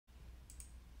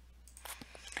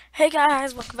Hey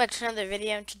guys, welcome back to another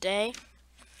video. Today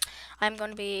I'm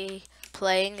going to be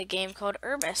playing the game called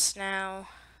Urbis. Now,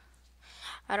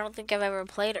 I don't think I've ever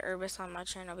played Urbis on my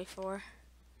channel before.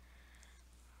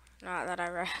 Not that I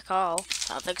recall.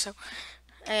 I don't think so.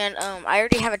 And I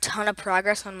already have a ton of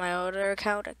progress on my older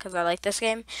account because I like this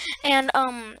game. And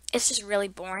it's just really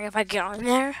boring if I get on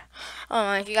there.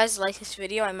 If you guys like this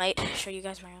video, I might show you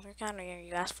guys my other account or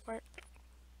you asked for it.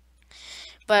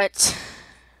 But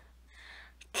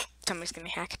somebody's gonna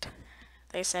be hacked.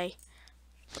 They say.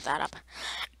 Put that up.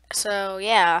 So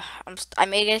yeah, I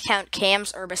made an account,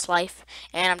 Cam's Urbis Life,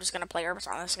 and I'm just gonna play Urbis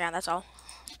on this account. That's all.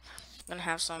 I'm gonna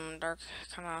have some dark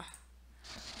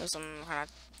some kind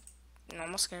of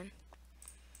normal skin,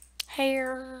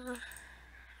 hair,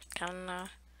 kind of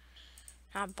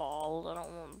not bald. I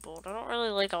don't want bald. I don't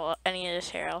really like any of this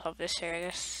hair. I'll have this hair. I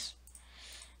guess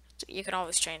you can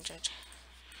always change it.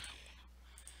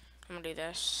 I'm gonna do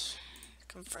this.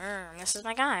 Confirm. This is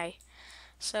my guy.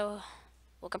 So,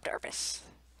 welcome to Urbis.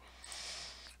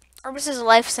 Urbis is a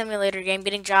life simulator game,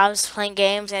 getting jobs, playing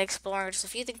games, and exploring. Just a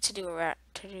few things to do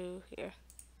here.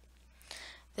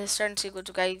 This certain sequence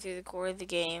will guide you through the core of the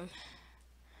game.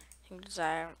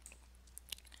 Desire.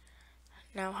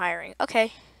 Now hiring.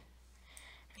 Okay.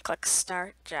 Click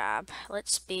start job.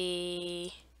 Let's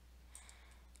be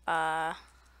a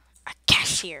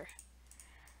cashier.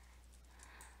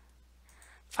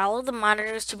 Follow the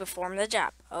monitors to perform the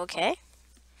job. Okay.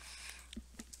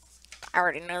 I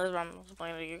already know this, but I'm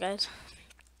explaining to you guys.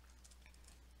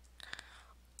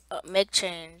 Make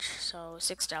change. So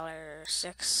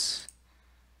 $6.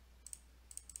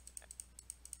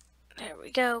 There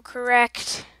we go.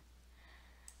 Correct.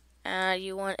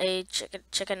 You want a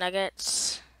chicken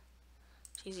nuggets,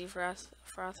 cheesy froth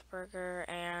burger,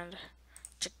 and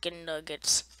chicken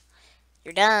nuggets.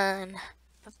 You're done.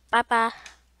 Bye bye.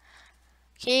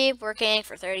 Keep working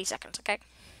for 30 seconds, okay?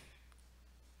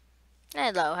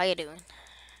 Hello, how you doing?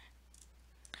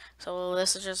 So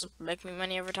this is just make me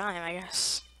money over time, I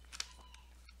guess.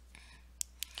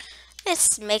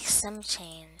 This makes some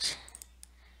change.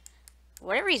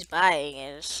 Whatever he's buying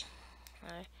is.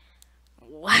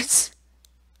 What?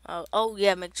 Oh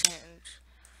yeah, make change.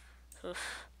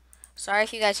 Oof. Sorry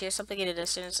if you guys hear something in the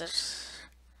distance. It's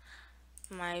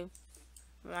my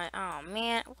oh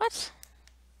man, what?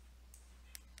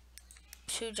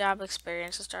 2 job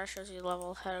experience. The star shows you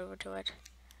level. Head over to it.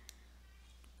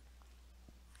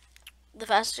 The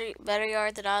better you are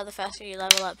at the dial, the faster you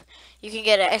level up. You can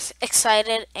get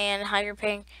excited and higher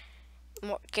paying.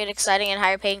 Get exciting and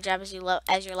higher paying job as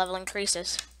your level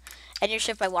increases. End your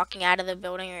shift by walking out of the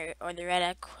building or the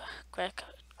red quick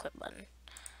quit button.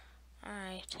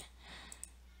 Alright.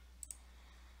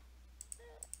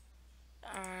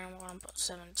 I'm gonna put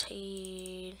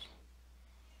 17.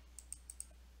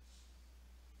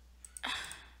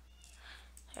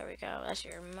 There we go. There's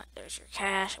your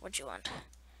cash. What you want?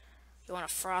 You want a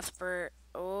froth burger?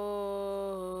 Oh,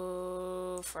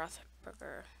 froth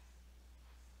burger.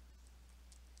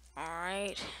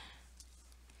 Alright.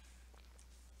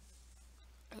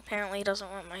 Apparently he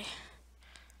doesn't want my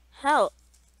help.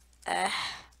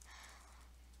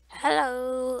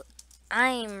 Hello.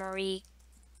 I'm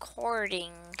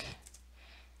recording.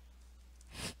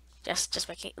 Just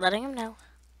letting him know.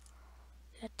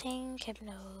 Letting him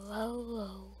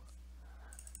know.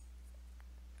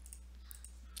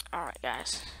 Alright,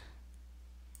 guys.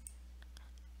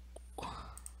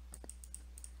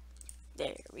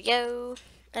 There we go.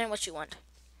 And what you want?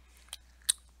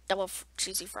 Double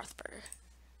cheesy froth burger.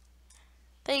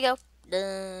 There you go.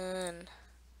 Done.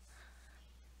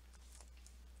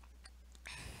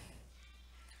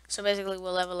 So basically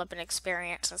we'll level up in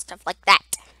experience and stuff like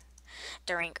that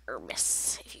during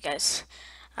Urbis. If you guys,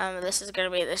 this is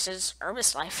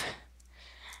Urbis Life.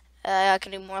 I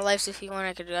can do more lives if you want.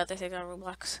 I can do other things on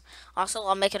Roblox. Also,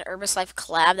 I'll make an Urbis Life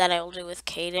collab that I will do with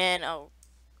Kaden. Oh,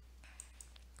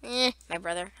 my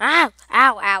brother. Ow,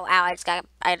 ow, ow, ow!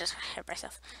 I just hit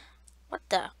myself. What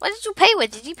did you pay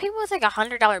with? Did you pay with like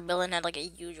 $100 bill and had like a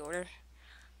huge order?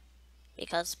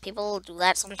 Because people do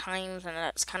that sometimes, and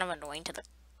it's kind of annoying to the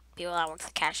people that work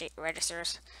the cash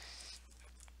registers.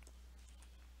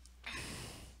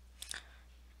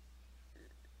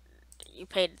 You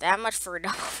paid that much for a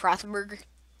double froth burger?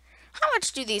 How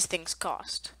much do these things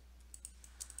cost?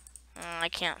 I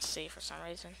can't see for some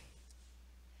reason.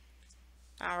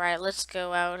 Alright, let's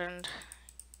go out and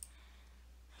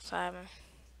Simon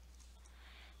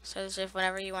says if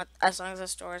whenever you want, as long as the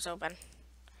store is open.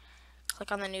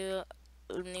 Click on the new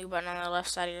button on the left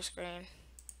side of your screen.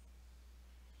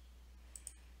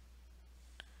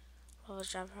 Level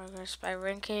job progress by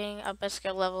ranking up a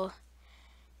skill level.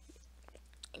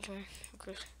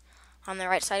 On the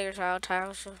right side of your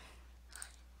tile,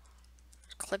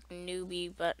 click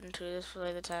newbie button to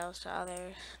display the tiles to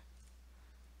others.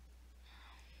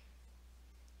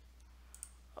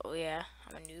 Oh yeah,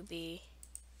 I'm a newbie.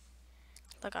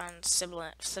 Click on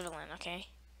civilian, okay.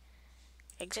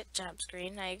 Exit job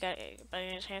screen. Now you got it by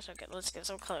your chance. Okay, let's get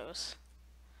some clothes.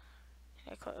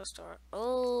 Okay, close door.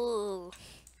 Oh,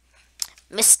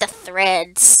 Mr.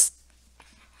 Threads.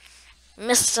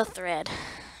 Mr. Thread.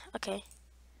 Okay.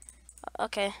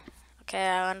 Okay. Okay,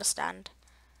 I understand.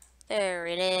 There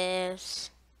it is.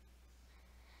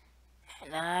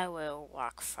 And I will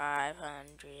walk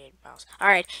 500 miles.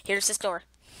 Alright, here's this door.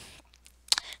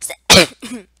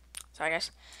 Sorry,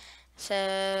 guys.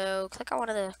 So, click on one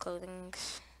of the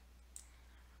clothings.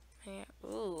 Yeah.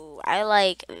 Ooh, I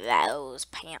like those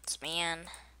pants, man.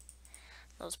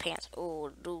 Those pants.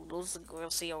 Ooh, dude, those are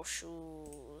Gracio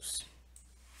shoes.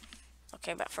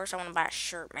 Okay, but first I want to buy a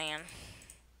shirt, man.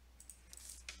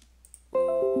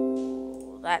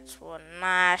 Ooh, that's one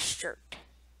nice shirt.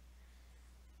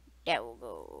 That will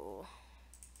go.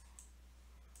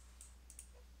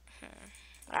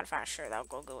 I gotta find a shirt that'll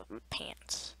go good with my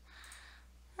pants.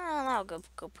 Oh, that'll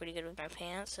go pretty good with my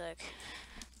pants. Like,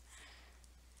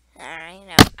 alright,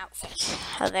 now outfit.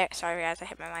 Oh, there. Sorry, guys, I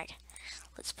hit my mic.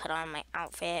 Let's put on my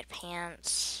outfit,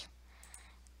 pants.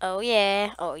 Oh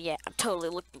yeah, oh yeah, I'm totally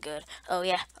looking good. Oh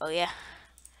yeah, oh yeah.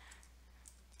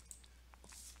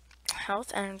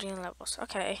 Health, energy, and levels.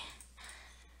 Okay.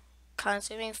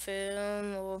 Consuming food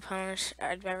will punish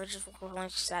beverages will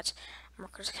punish stats.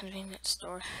 Markers convenience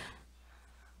store.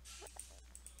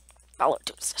 Follow it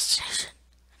to its destination.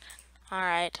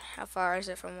 Alright, how far is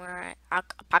it from where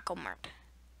Paco Mart?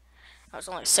 Oh, it's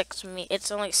only 6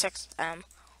 it's only 6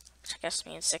 which I guess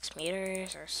means 6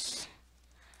 meters or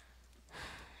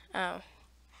oh.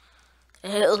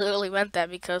 It literally meant that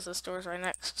because the store's right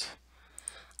next.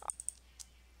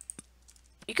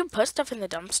 You can put stuff in the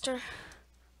dumpster.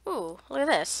 Ooh, look at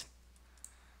this.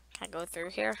 Can I go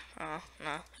through here? Oh,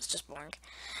 no, it's just boring.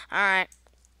 Alright.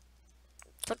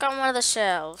 Click on one of the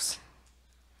shelves.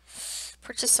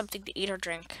 Purchase something to eat or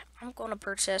drink. I'm going to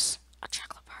purchase a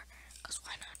chocolate bar, because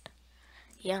why not?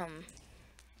 Yum.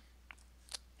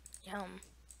 Yum.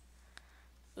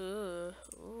 Ooh.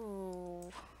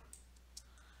 Ooh.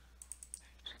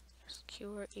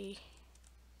 Q or E.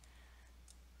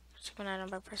 Choose an item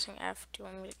by pressing F. Do you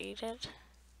want me to eat it?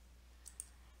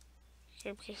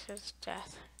 Your place is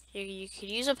death. You could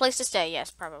use a place to stay, yes,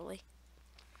 probably.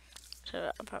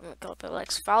 So, apartment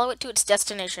complex. Follow it to its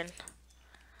destination.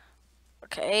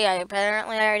 Okay,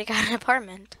 apparently I already got an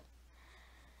apartment.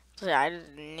 So I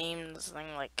named this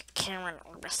thing like Cam's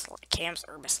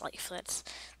Urbis Life. That's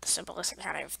the simplest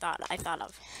kind of thought I thought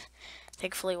of.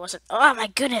 Thankfully, it wasn't. Oh my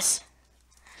goodness,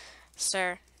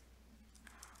 sir.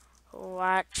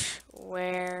 Watch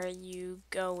where you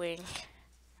going,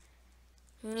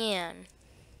 man.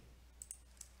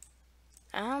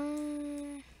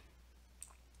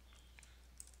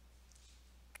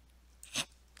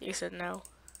 You said no.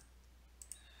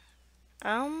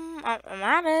 I'm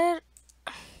at it.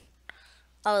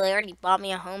 Oh, they already bought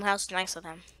me a home house. Nice of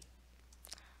them.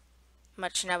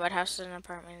 Much to know about houses and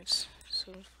apartments.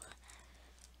 Soon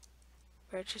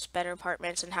purchase better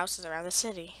apartments and houses around the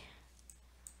city.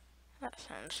 That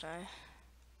sounds nice.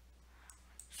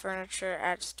 Furniture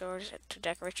at stores to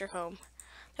decorate your home.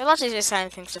 There are lots of these kind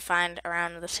of things to find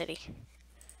around the city.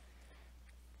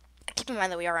 Keep in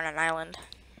mind that we are on an island.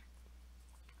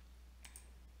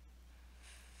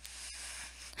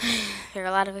 There are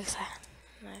a lot of nice.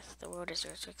 The world is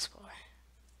yours to explore.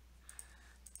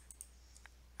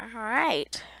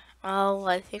 Alright. Well,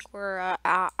 I think we're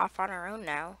off on our own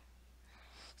now.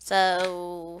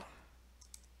 So,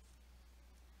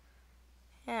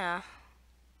 yeah.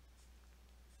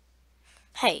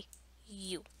 Hey,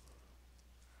 you.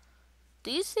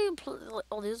 Do you see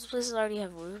all these places already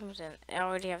have rooms and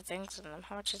already have things in them?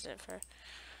 How much is it for?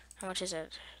 How much is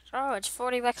it? Oh, it's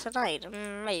 $40 a night.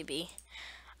 Maybe.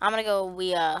 I'm gonna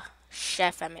go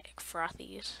chef at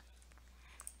McFrothy's.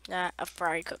 A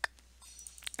fry cook.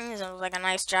 Sounds like a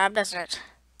nice job, doesn't it?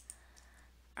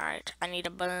 Alright, I need a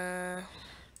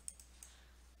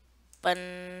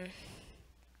bun,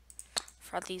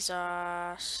 frothy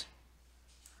sauce,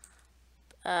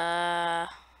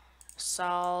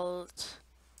 salt,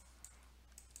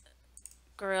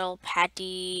 grill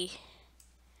patty,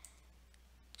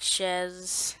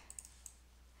 cheese,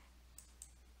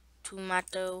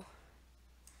 tomato,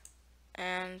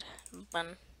 and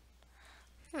bun.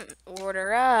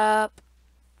 Order up.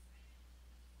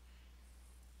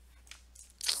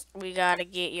 We gotta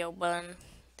get your bun.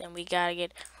 Then we gotta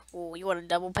get Oh, you want a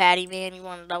double patty, man? You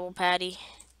want a double patty?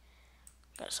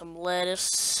 Got some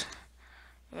lettuce,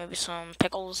 maybe some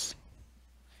pickles,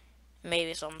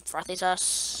 maybe some frothy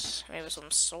sauce, maybe some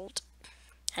salt,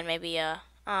 and maybe oh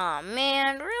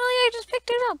man, really? I just picked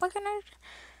it up. Why can't I?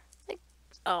 Like,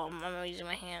 oh, I'm using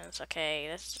my hands. Okay,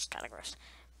 that's just kind of gross.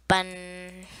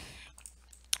 Bun,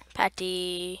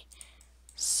 patty,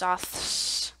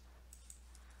 sauce,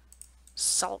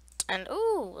 salt, and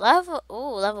level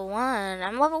 1.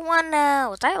 I'm level 1 now.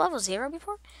 Was I level 0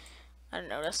 before? I didn't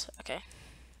notice. Okay.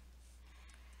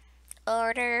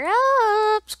 Order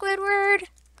up, Squidward.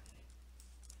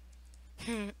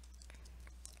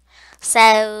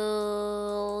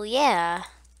 So, yeah.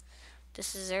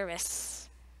 This is Urbis.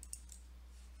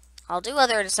 I'll do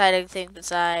other exciting things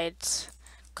besides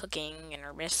cooking and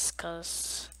Urbis,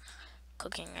 because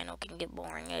cooking I know can get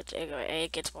boring.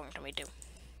 It gets boring to me too.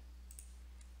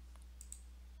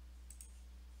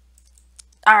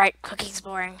 Alright, cooking's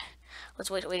boring.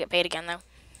 Let's wait till we get paid again, though.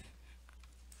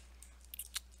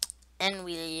 And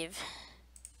we leave.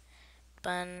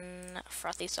 Bun,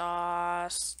 frothy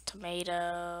sauce,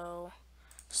 tomato,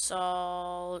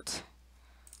 salt,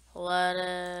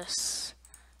 lettuce,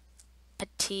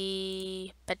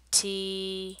 patty,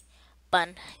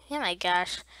 bun. Oh my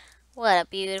gosh, what a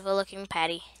beautiful looking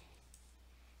patty.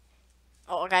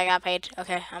 Oh, okay, I got paid.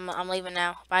 Okay, I'm leaving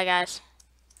now. Bye, guys.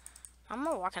 I'm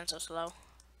walking so slow.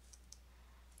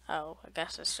 Oh, I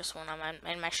guess it's just when I'm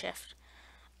in my shift.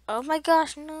 Oh my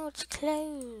gosh, no, it's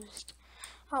closed.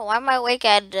 Oh, why am I awake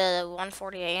at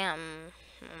 1:40 a.m.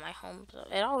 on my home?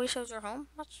 It always shows your home?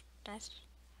 That's nice,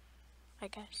 I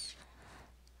guess.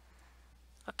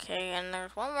 Okay, and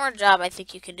there's one more job I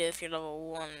think you could do if you're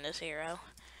level 1 in this hero.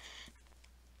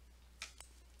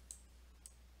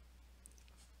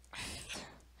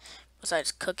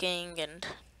 Besides cooking and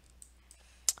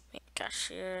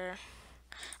cashier.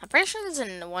 I'm pretty sure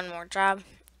there's one more job.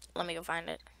 Let me go find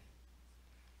it.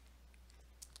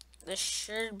 This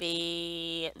should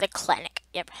be the clinic.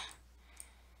 Yep.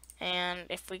 And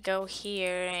if we go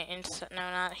here, no,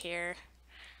 not here.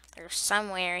 There's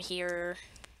somewhere here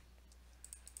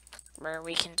where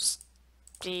we can just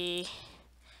be,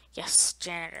 yes,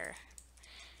 janitor.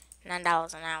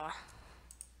 $9 an hour.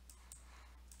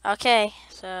 Okay,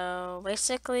 so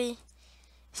basically,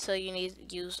 so you need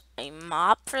to use a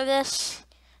mop for this,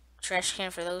 trash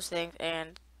can for those things,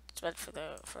 and sponge for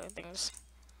the things.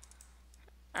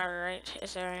 Alright,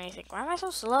 is there anything? Why am I so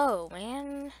slow,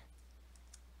 man?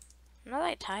 I'm not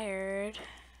that tired.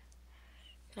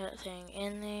 Nothing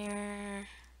in there.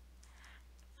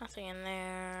 Nothing in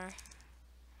there.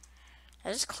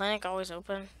 Is this clinic always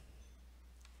open?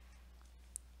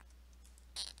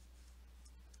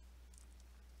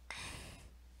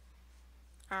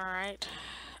 Alright.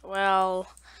 Well,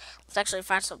 let's actually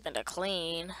find something to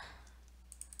clean.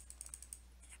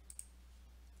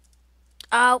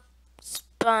 Oh,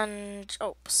 sponge.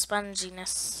 Oh,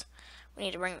 sponginess. We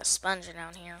need to bring the sponge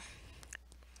down here.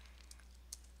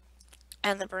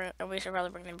 And the broom. We should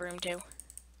probably bring the broom too.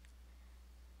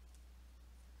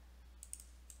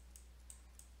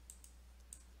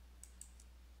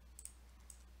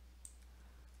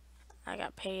 I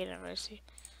got paid and I see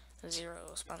 0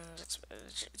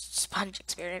 sponge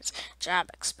experience. Job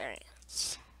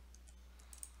experience.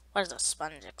 What is a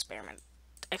sponge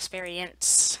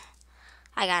experience?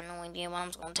 I got no idea when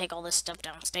I'm going to take all this stuff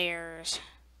downstairs.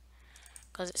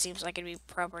 Because it seems like it'd be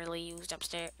properly used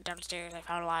downstairs. I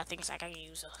found a lot of things I can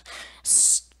use a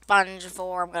sponge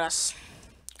for. I'm gonna...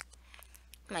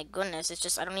 My goodness, it's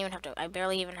just, I don't even have to, I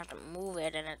barely even have to move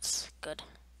it and it's good.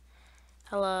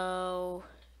 Hello.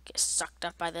 Get sucked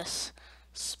up by this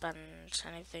sponge.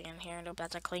 Anything in here? Nope,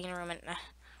 that's a clean room. And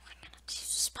use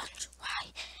a sponge.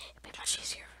 Why? It'd be much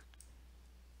easier.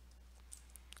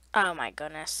 Oh my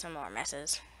goodness, some more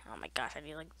messes. Oh my gosh,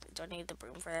 do I need the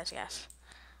broom for this? Yes,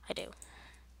 I do.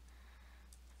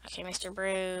 Okay, Mr.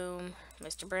 Broom.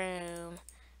 Mr. Broom.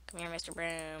 Come here, Mr.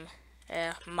 Broom.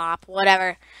 Mop,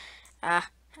 whatever.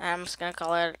 I'm just gonna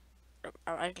call it,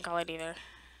 I can call it either.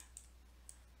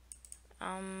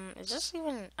 Is this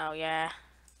even, oh yeah.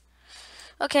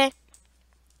 Okay.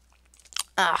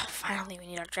 Finally we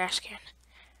need our trash can.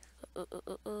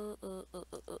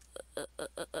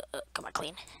 Come on,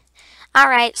 clean.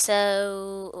 Alright,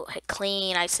 so,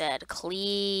 clean, I said.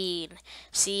 Clean.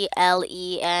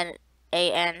 C-L-E-N-A-N.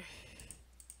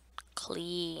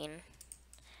 Clean.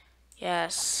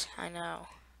 Yes, I know.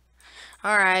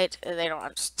 Alright, they don't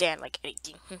understand like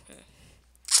anything.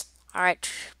 Alright,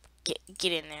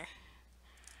 get in there.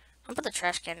 I'll put the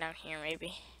trash can down here,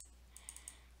 maybe.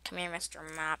 Come here, Mr.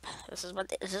 Mop. This is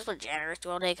what janitors do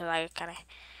all day, because I kind of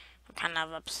I'm kind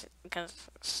of upset because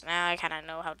now I kind of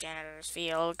know how janitors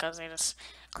feel because they just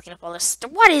clean up all this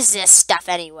stuff. What is this stuff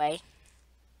anyway?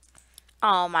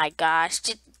 Oh my gosh.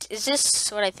 Is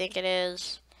this what I think it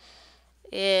is?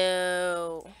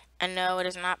 Ew. And no, it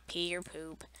is not pee or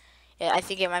poop. I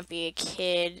think it might be a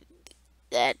kid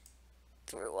that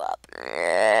threw up.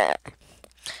 The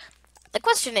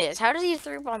question is, how does he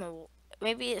throw up on the wall?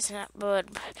 Maybe it's not, but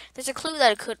there's a clue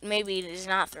that it could, maybe it is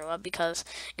not throw up because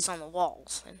it's on the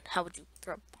walls. And how would you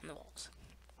throw up on the walls?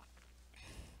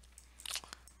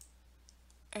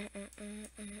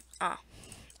 Oh,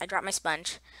 I dropped my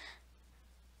sponge.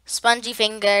 Spongy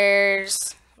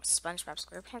fingers. SpongeBob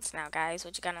SquarePants now, guys.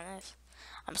 What you got on this?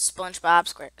 I'm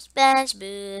SpongeBob SquarePants.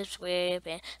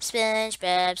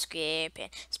 SpongeBob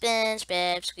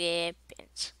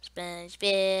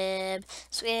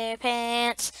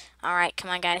SquarePants. All right, come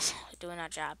on, guys. We're doing our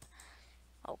job.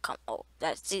 Oh, come. Oh,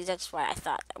 that's why I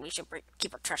thought that we should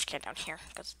keep our trash can down here.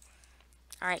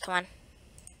 All right, come on.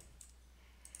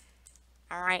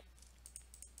 All right.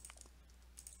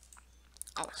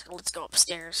 Oh, so let's go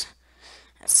upstairs.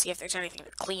 Let's see if there's anything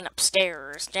to clean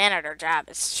upstairs. Janitor job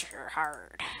is sure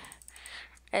hard.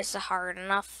 It's a hard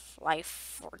enough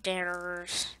life for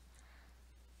janitors.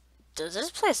 Does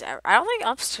this place ever... I don't think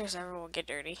upstairs ever will get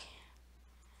dirty.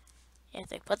 Yeah,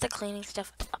 they put the cleaning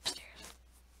stuff upstairs.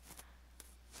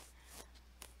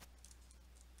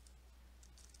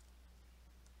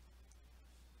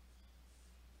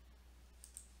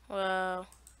 Whoa.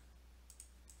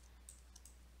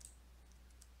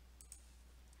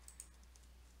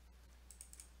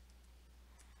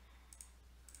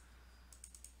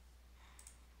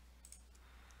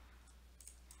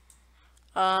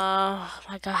 Oh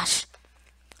my gosh.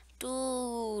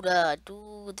 Dude,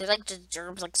 there's like just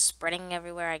germs like spreading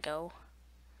everywhere I go.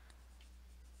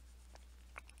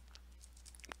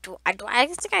 I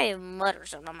think I have mud or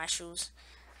something on my shoes.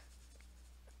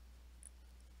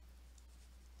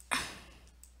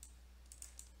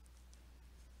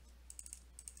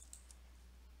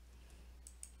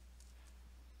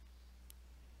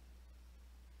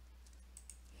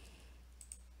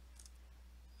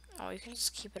 Oh, you can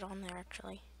just keep it on there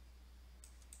actually.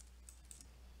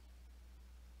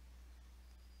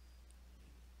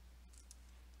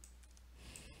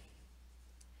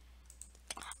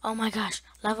 Oh my gosh,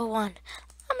 level 1.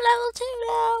 I'm level 2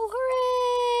 now.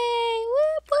 Hooray!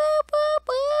 Whoop, whoop, whoop,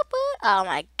 whoop, whoop. Oh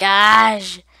my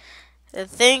gosh. The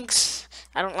things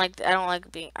I don't like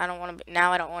being I don't want to be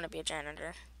now I don't want to be a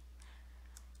janitor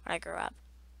when I grow up.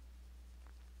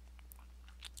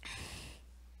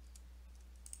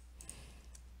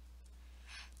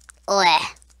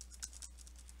 Blech.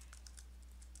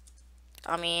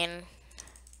 I mean,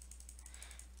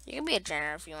 you can be a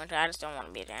janitor if you want to. I just don't want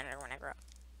to be a janitor when I grow up.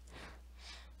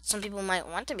 Some people might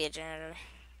want to be a janitor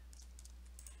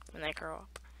when they grow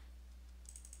up.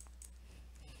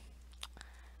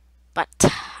 But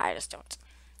I just don't.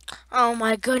 Oh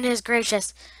my goodness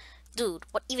gracious. Dude,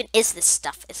 what even is this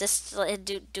stuff? Is this,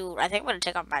 dude, I think I'm gonna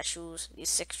take off my shoes, these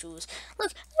 6 shoes.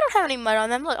 Look, they don't have any mud on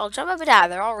them. Look, I'll jump up and down.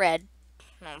 They're all red.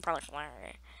 No, I'm probably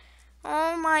flying.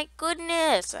 Oh my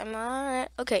goodness, I'm on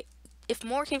it. Okay, if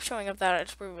more keep showing up, that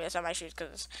it's proving it's on my shoes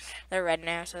because they're red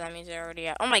now, so that means they're already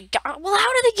out. Oh my god, well,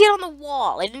 how did they get on the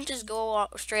wall? I didn't just go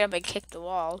straight up and kick the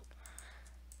wall.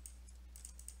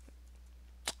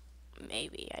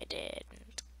 Maybe I did.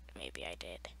 Maybe I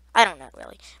did. I don't know,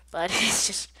 really. But it's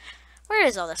just, where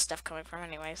is all this stuff coming from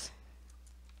anyways?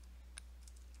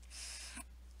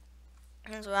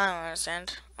 That's what I don't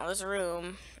understand. Oh, this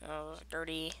room. Oh,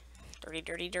 dirty. Dirty,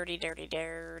 dirty, dirty, dirty,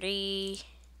 dirty.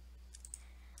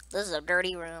 This is a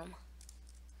dirty room.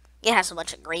 It has a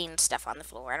bunch of green stuff on the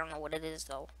floor. I don't know what it is,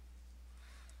 though.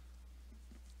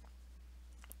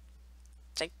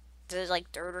 It's like, there's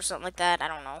like dirt or something like that. I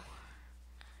don't know.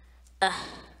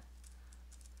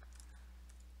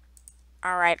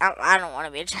 Alright, I don't want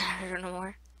to be a janitor no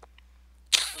more.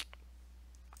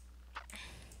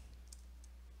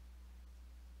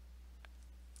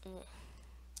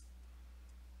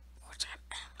 What's that?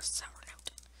 Sour note.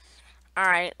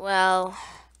 Alright, well,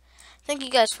 thank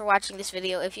you guys for watching this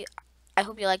video. I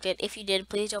hope you liked it. If you did,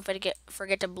 please don't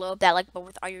forget to blow up that like button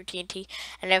with all your TNT.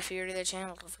 And if you're new to the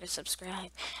channel, don't forget to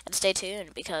subscribe. And stay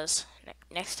tuned, because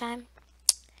next time,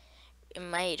 it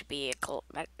might be a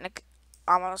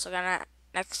I'm also gonna,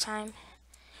 next time,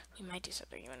 we might do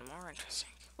something even more interesting.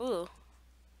 Ooh.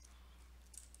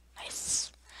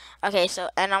 Nice. Okay, so,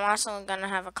 and I'm also gonna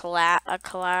have a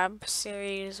collab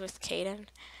series with Caden,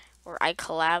 where I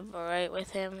collaborate with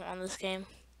him on this game.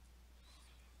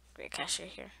 Great cashier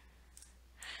here.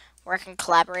 where I can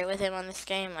collaborate with him on this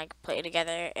game, like play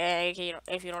together. If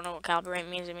you don't know what collaborate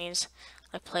means, it means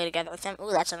like play together with him.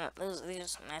 Ooh, these are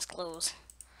some nice clothes.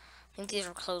 I think these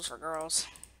are clothes for girls.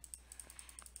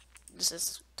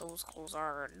 Those clothes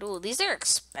are, dude, these are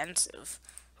expensive.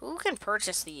 Who can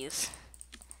purchase these?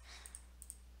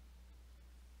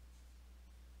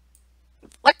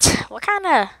 What? What kind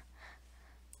of?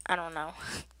 I don't know.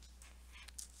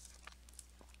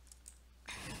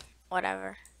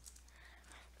 Whatever.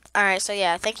 Alright, so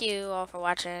yeah, thank you all for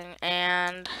watching,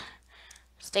 and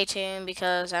stay tuned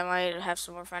because I might have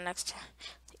some more fun next time.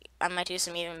 I might do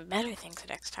some even better things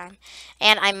next time.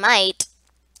 And I might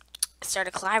start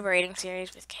a collaborating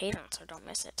series with Caden, so don't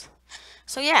miss it.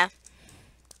 So yeah,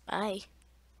 bye.